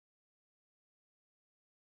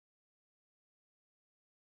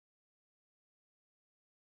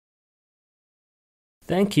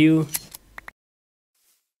Thank you.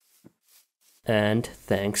 And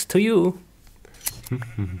thanks to you.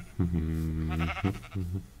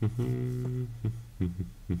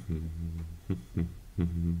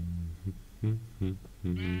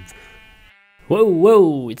 Whoa,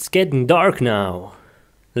 whoa, it's getting dark now.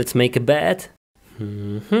 Let's make a bed.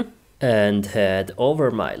 And head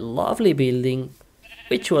over my lovely building,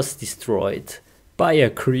 which was destroyed by a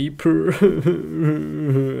creeper.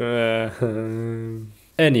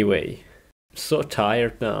 Anyway, so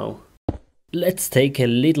tired now. Let's take a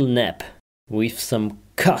little nap with some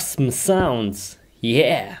custom sounds.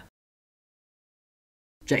 Yeah!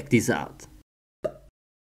 Check this out.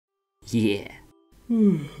 Yeah.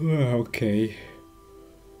 Okay.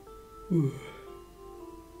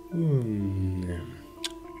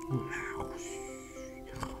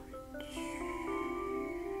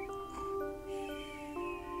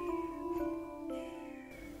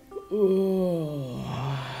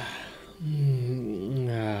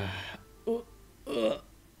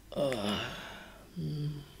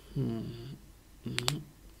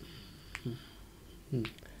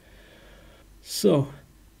 So,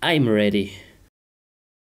 I'm ready.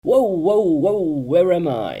 Whoa, whoa, whoa, where am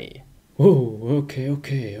I? Whoa,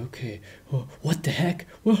 okay. Oh, what the heck?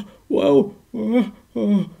 Whoa, whoa.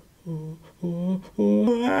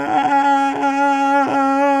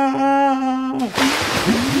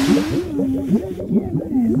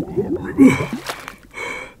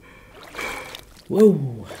 Whoa,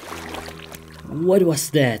 what was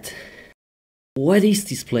that? What is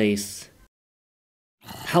this place?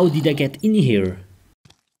 How did I get in here?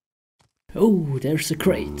 Oh, there's a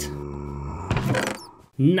crate.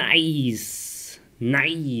 Nice,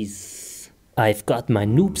 nice. I've got my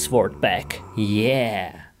noob sword back.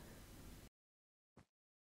 Yeah.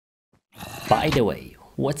 By the way,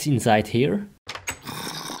 what's inside here?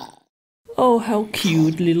 Oh, how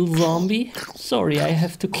cute, little zombie. Sorry, I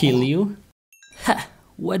have to kill you. Ha,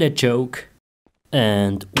 what a joke.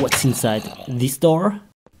 And what's inside this door?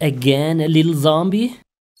 Again a little zombie?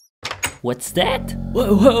 What's that?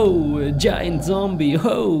 Whoa, whoa, a giant zombie.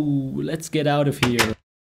 Whoa, let's get out of here.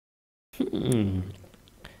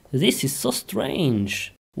 This is so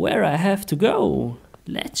strange. Where I have to go?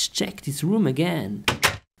 Let's check this room again.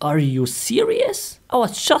 Are you serious? I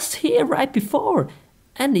was just here right before.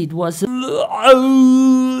 And it was... Oh,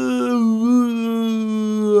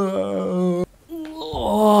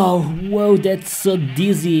 whoa, that's so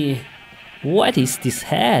dizzy. What is this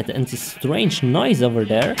head and this strange noise over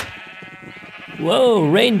there? Whoa,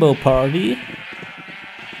 rainbow party.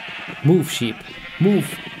 Move, sheep,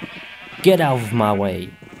 move. Get out of my way.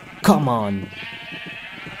 Come on.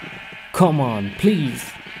 Come on,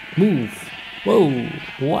 please. Move. Whoa,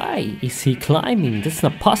 why is he climbing? That's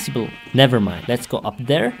not possible. Never mind, let's go up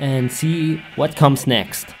there and see what comes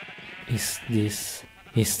next. Is this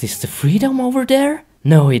the freedom over there?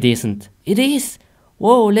 No, it isn't. It is.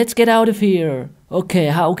 Whoa, let's get out of here. Okay,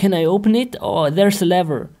 how can I open it? Oh, there's a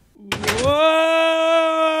lever.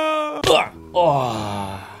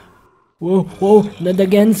 Oh. Whoa, whoa, not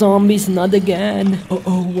again, zombies, not again.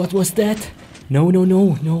 Oh, what was that? No.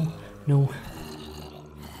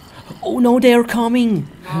 Oh no, they're coming.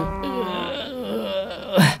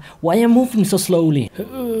 Why am I moving so slowly?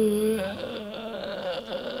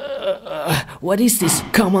 What is this?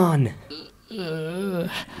 Come on.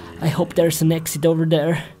 I hope there's an exit over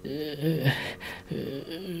there.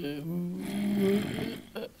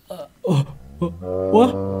 What?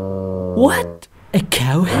 What? A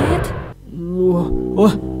cow head?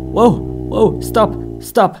 Whoa, stop.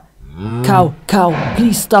 Cow,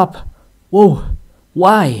 please stop. Whoa,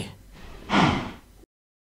 why?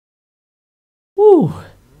 Whew.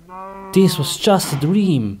 This was just a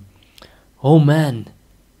dream. Oh man.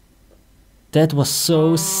 That was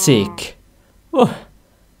so sick. Oh.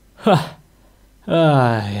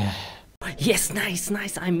 Yeah. Yes,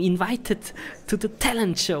 nice. I'm invited to the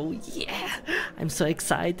talent show. Yeah, I'm so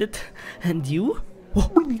excited. And you?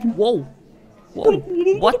 Whoa.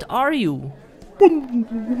 What are you?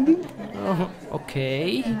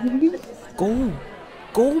 Okay.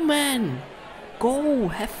 Go, man. Go,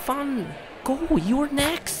 have fun. Go, you're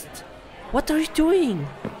next. What are you doing?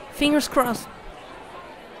 Fingers crossed.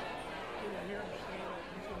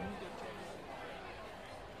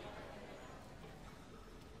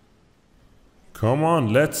 Come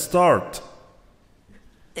on, let's start.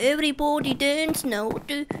 Everybody dance now.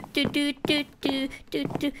 Do.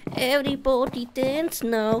 Everybody dance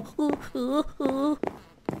now. Ooh.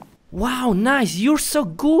 Wow, nice. You're so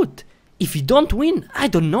good. If you don't win, I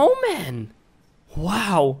don't know, man.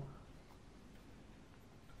 Wow.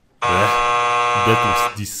 That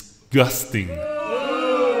was disgusting.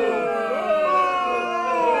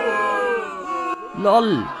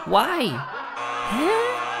 Lol, why?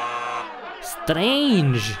 Huh?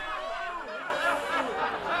 Strange.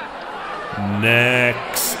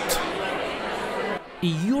 Next.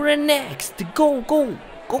 You're next. Go, go,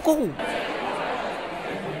 go, go.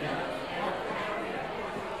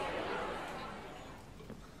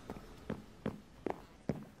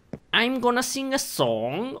 I'm gonna sing a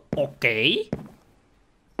song, okay?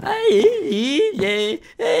 Why?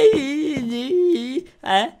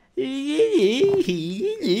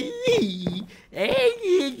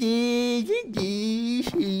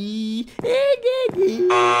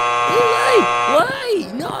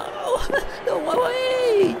 No! No,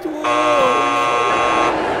 wait! Whoa,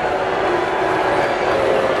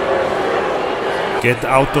 Get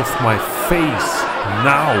out of my face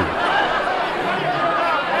now.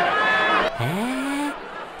 Huh?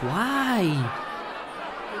 Why?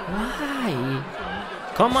 Why?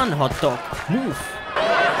 Come on, hot dog, move!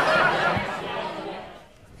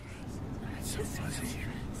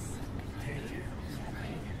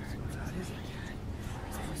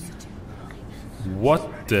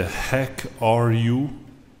 What the heck are you?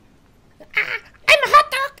 I'm a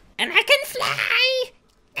hot dog and I can fly.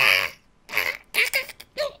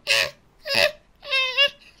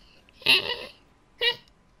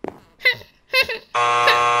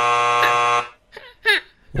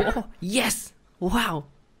 Oh, yes! Wow!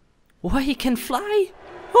 Why he can fly?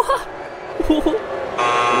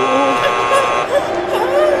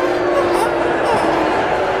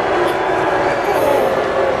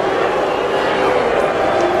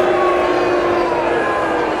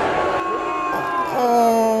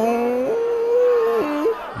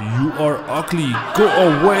 You are ugly. Go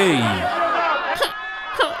away.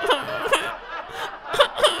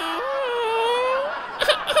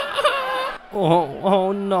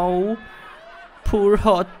 Oh no! Poor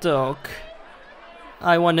hot dog.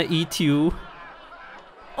 I wanna eat you.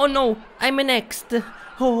 Oh no! I'm next.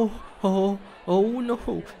 Oh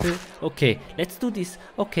no. Okay, let's do this.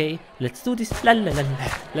 Okay, let's do this. La la la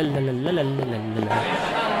la la la la la la la la.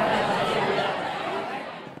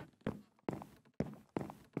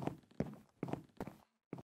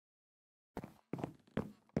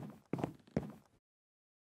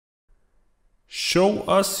 Show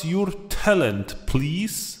us your talent,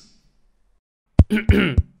 please.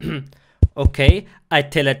 Okay, I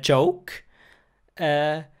tell a joke.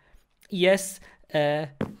 Yes, there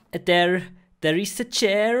is a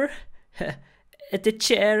chair. The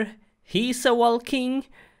chair, he's a walking.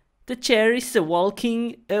 The chair is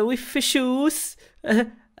walking with shoes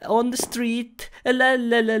on the street. La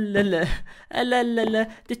la la la la. La la la.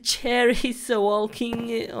 The chair is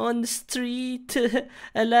walking on the street.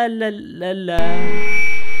 La la la la.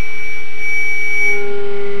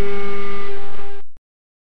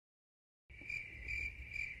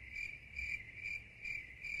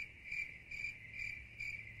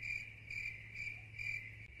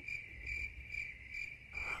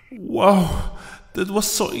 Wow, that was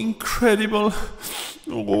so incredible.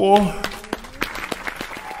 Oh.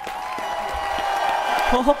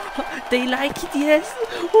 Oh, they like it, yes.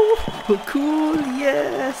 Oh, cool,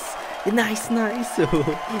 yes. Nice.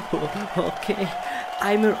 Okay,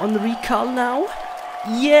 I'm on recall now.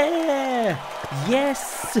 Yeah,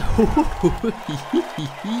 yes.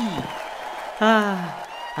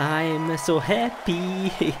 I'm so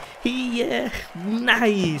happy. Yeah,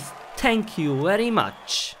 nice. Thank you very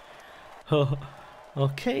much.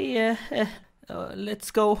 Okay,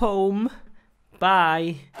 let's go home.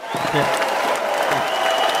 Bye.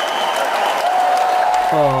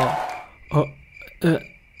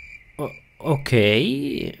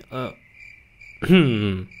 Okay.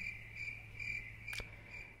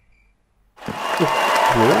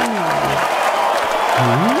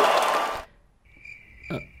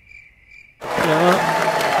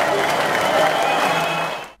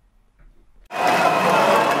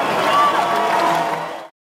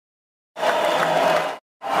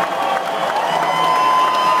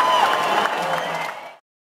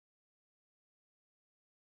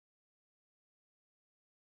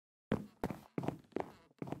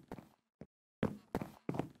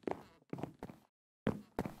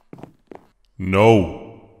 No.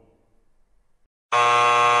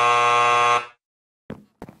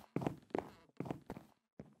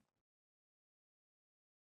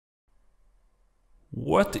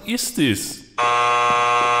 What is this?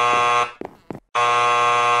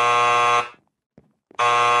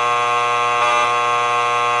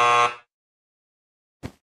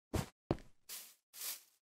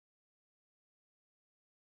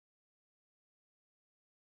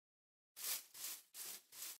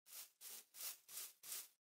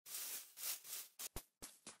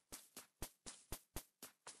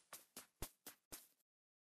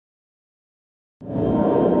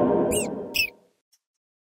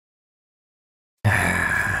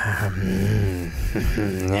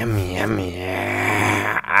 Yummy, yummy.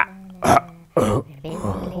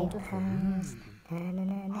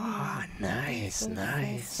 Nice,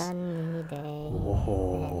 nice. Oh.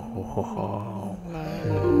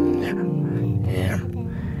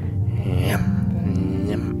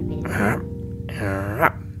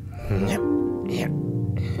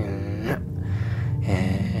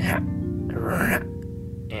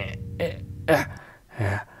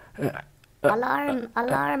 Alarm,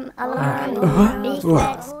 alarm, alarm.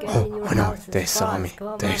 Oh no, they saw me.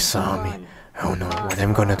 They saw me. Oh no, what am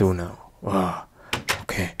I gonna do now? Oh,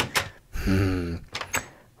 okay.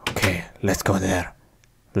 Okay, let's go there.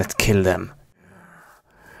 Let's kill them.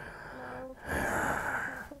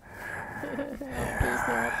 Please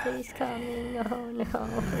not, please coming. No, no.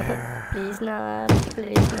 Please not,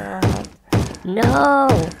 please not. No!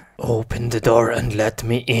 Open the door and let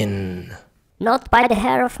me in. Not by the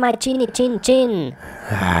hair of my chinny chin chin.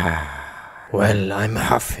 Well, I'm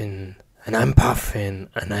huffing, and I'm puffing,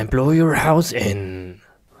 and I blow your house in.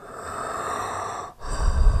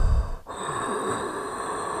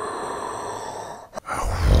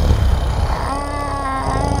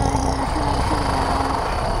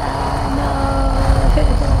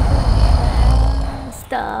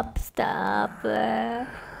 Stop, stop.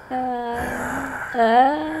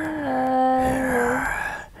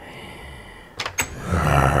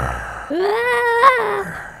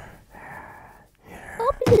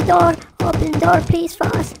 Open the door, please,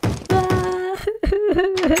 fast.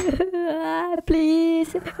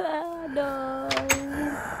 Please. No.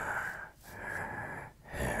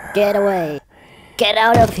 Get away. Get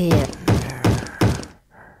out of here.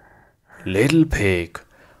 Little pig,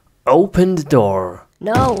 open the door.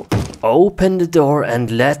 No. Open the door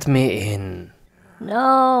and let me in.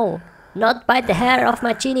 No. Not by the hair of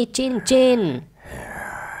my chinny chin chin.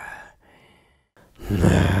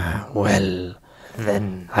 Well,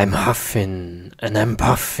 then I'm huffing, and I'm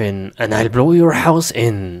puffing, and I'll blow your house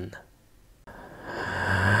in. Whoa,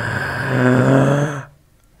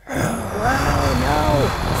 no.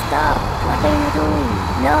 Stop. What are you doing?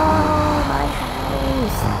 No, my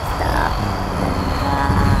house. Stop.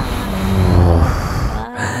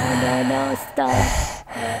 No, stop.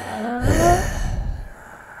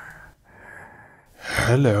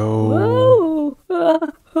 Hello.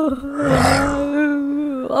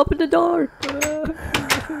 Open the door.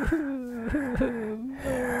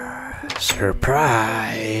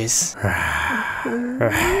 Surprise.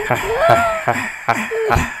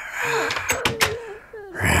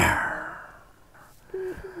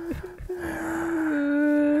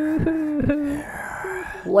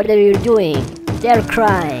 What are you doing? They're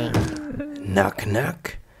crying. Knock,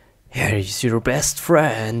 knock. Here is your best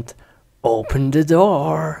friend. Open the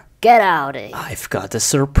door. Get out of here. I've got a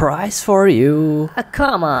surprise for you.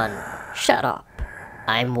 Come on. Shut up.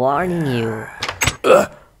 I'm warning you.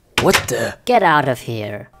 What the? Get out of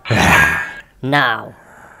here. Now.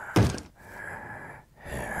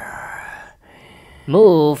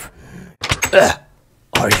 Move.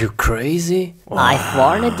 Are you crazy? I've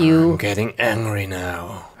warned I'm you. getting angry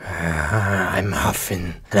now. I'm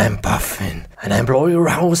huffing, and I'm puffing, and I blow your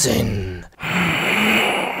house in.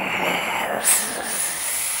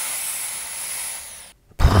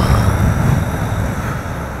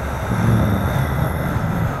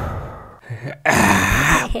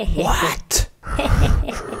 What?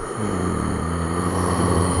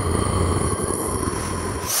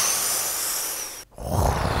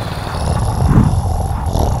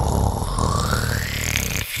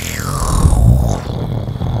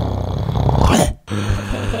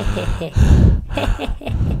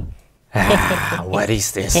 What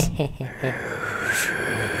is this?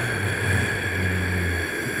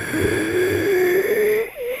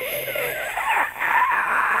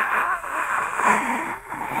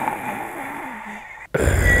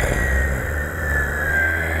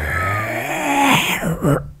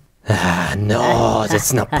 No,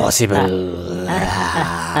 that's not possible.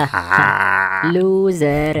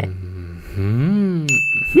 Loser.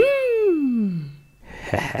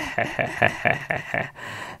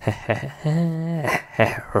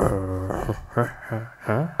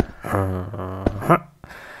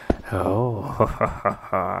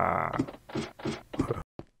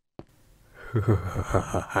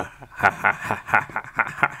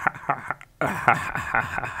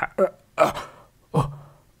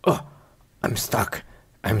 I'm stuck.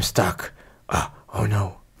 I'm stuck. Oh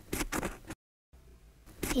no.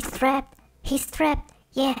 He's trapped. He's trapped.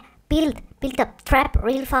 Yeah, build a trap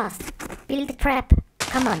real fast. Build a trap.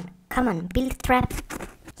 Come on, build a trap.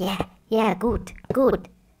 Yeah, good.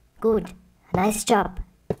 Nice job.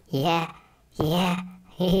 Yeah,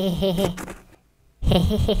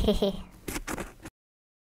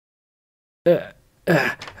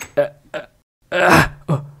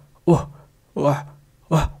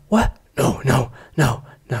 What? No.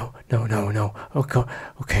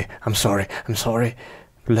 Okay, I'm sorry.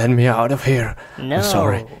 Let me out of here. No. I'm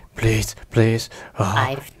sorry. Please.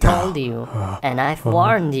 I've told you, and I've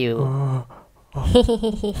warned you.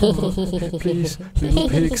 Please, little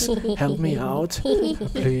pigs, help me out.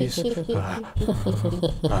 Please.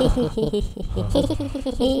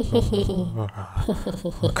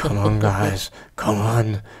 Come on, guys. Come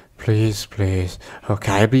on. Please.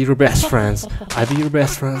 Okay, I'll be your best friends.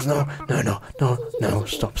 No.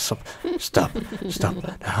 Stop.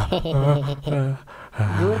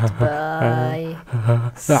 Goodbye.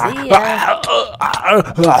 See ya.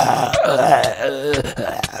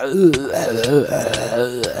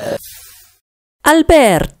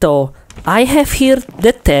 Alberto, I have here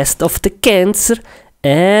the test of the cancer,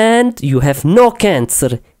 and you have no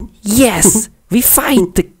cancer. Yes, we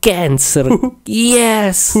fight the cancer.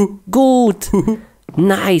 Yes, good.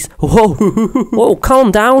 Nice. Whoa,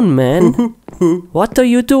 calm down, man. What are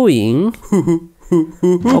you doing?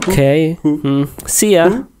 Okay, see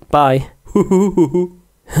ya. Bye.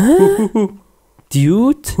 Huh?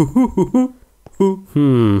 Dude?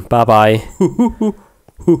 Bye-bye.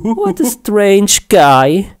 What a strange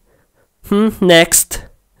guy.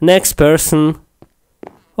 Next person.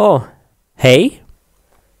 Oh, hey.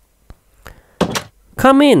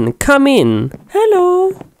 Come in.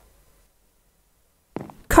 Hello.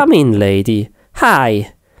 Come in, lady.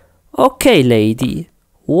 Hi. Okay, lady.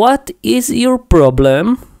 What is your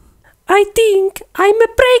problem? I think I'm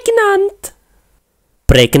pregnant.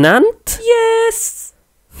 Pregnant? Yes.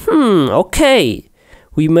 Okay.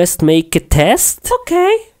 We must make a test.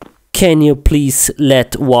 Okay. Can you please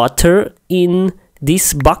let water in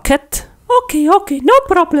this bucket? Okay, no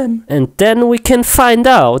problem. And then we can find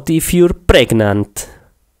out if you're pregnant.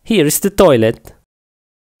 Here is the toilet.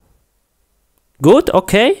 Good,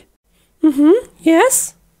 okay?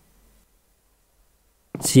 Yes.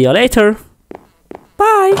 See you later.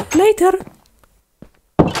 Bye, later.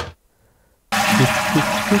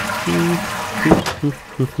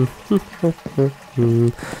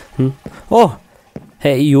 Oh,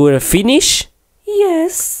 hey, you're finished?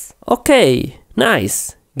 Yes. Okay,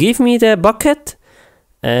 nice. Give me the bucket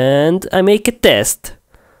and I make a test.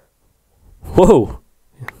 Whoa.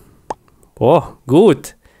 Oh,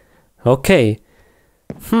 good. Okay.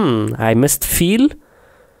 I must feel.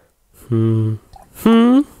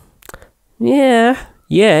 Yeah,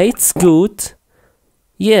 it's good.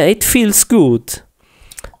 Yeah, it feels good.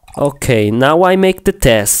 Okay, now I make the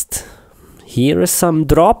test. Here are some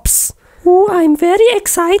drops. Oh, I'm very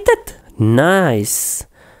excited. Nice.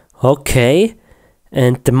 Okay,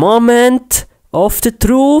 and the moment of the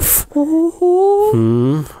truth.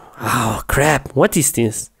 Oh, crap, what is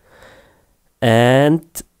this? And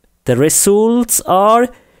the results are...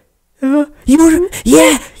 You're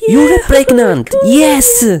pregnant.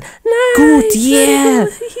 Yes. Nice. Good, yeah.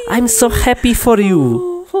 I'm so happy for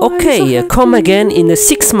you. Okay, come again in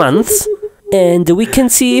 6 months and we can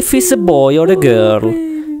see if it's a boy or a girl.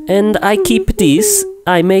 And I keep this.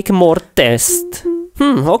 I make more tests.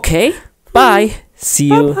 Okay. Bye. See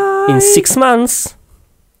you in 6 months.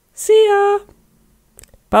 See ya.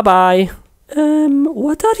 Bye-bye.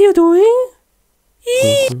 What are you doing?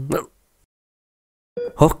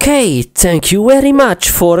 Okay, thank you very much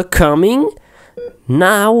for coming.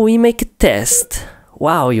 Now we make a test.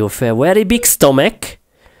 Wow, you have a very big stomach.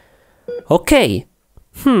 Okay.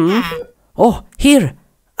 Oh, here.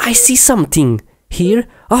 I see something. Here.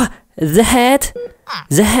 Oh, the head.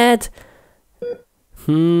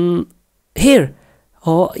 Here.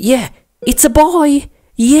 Oh, yeah. It's a boy.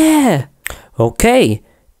 Yeah. Okay.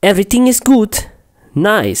 Everything is good.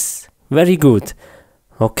 Nice. Very good.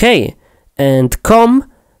 Okay. And come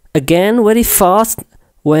again very fast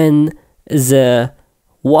when the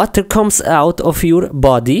water comes out of your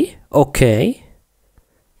body. Okay.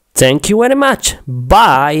 Thank you very much.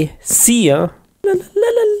 Bye. See ya. La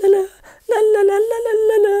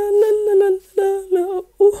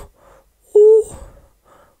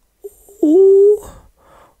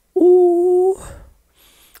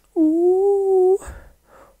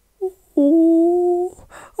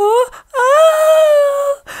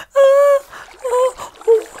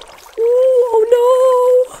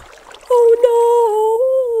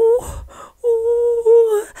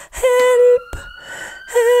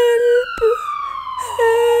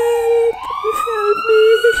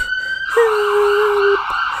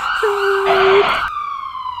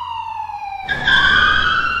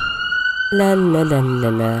la la la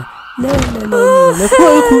la.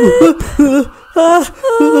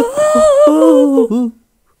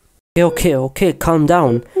 Okay, calm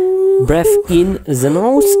down. Breath in the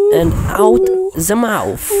nose and out the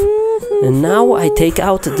mouth. And now I take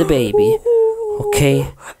out the baby. Okay,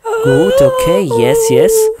 good, okay, yes.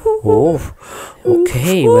 Oh,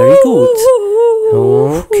 okay, very good.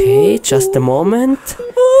 Okay, just a moment.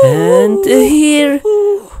 And here.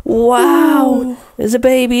 Wow, the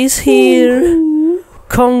baby is here.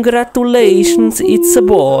 Congratulations, it's a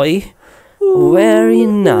boy. Very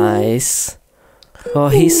nice. Oh,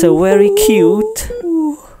 he's so very cute.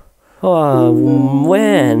 Oh,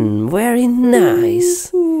 man, very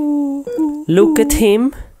nice. Look at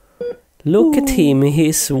him. Look at him,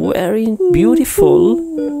 he's very beautiful.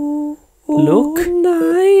 Look.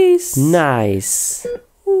 Nice.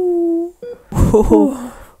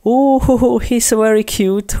 Oh, he's very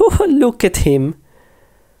cute. Oh, look at him.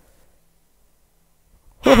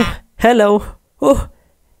 Oh, hello.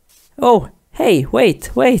 Oh, hey,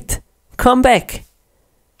 wait. Come back.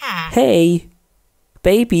 Hey,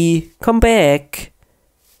 baby, come back.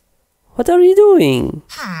 What are you doing?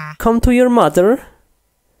 Come to your mother.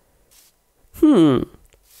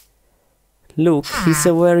 Look, he's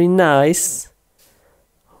so very nice.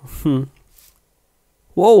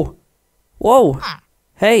 Whoa.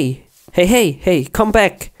 Hey, come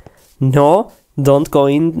back. No, don't go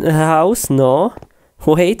in the house, no.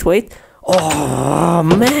 Wait. Oh,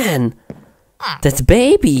 man. That's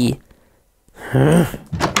baby.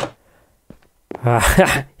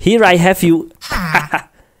 Here I have you.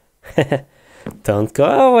 Don't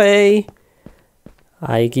go away.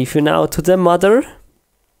 I give you now to the mother.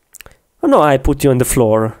 Oh no, I put you on the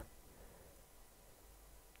floor.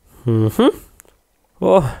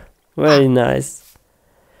 Oh, very nice.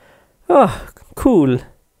 Oh, cool.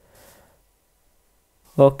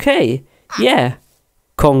 Okay, yeah.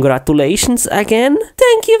 Congratulations again.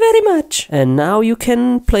 Thank you very much. And now you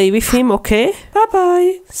can play with him, okay?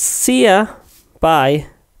 Bye-bye. See ya. Bye.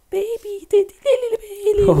 Baby.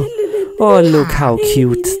 Oh, look how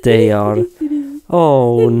cute they are.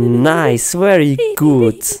 Oh, nice. Very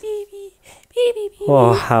good.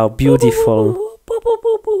 Oh, how beautiful.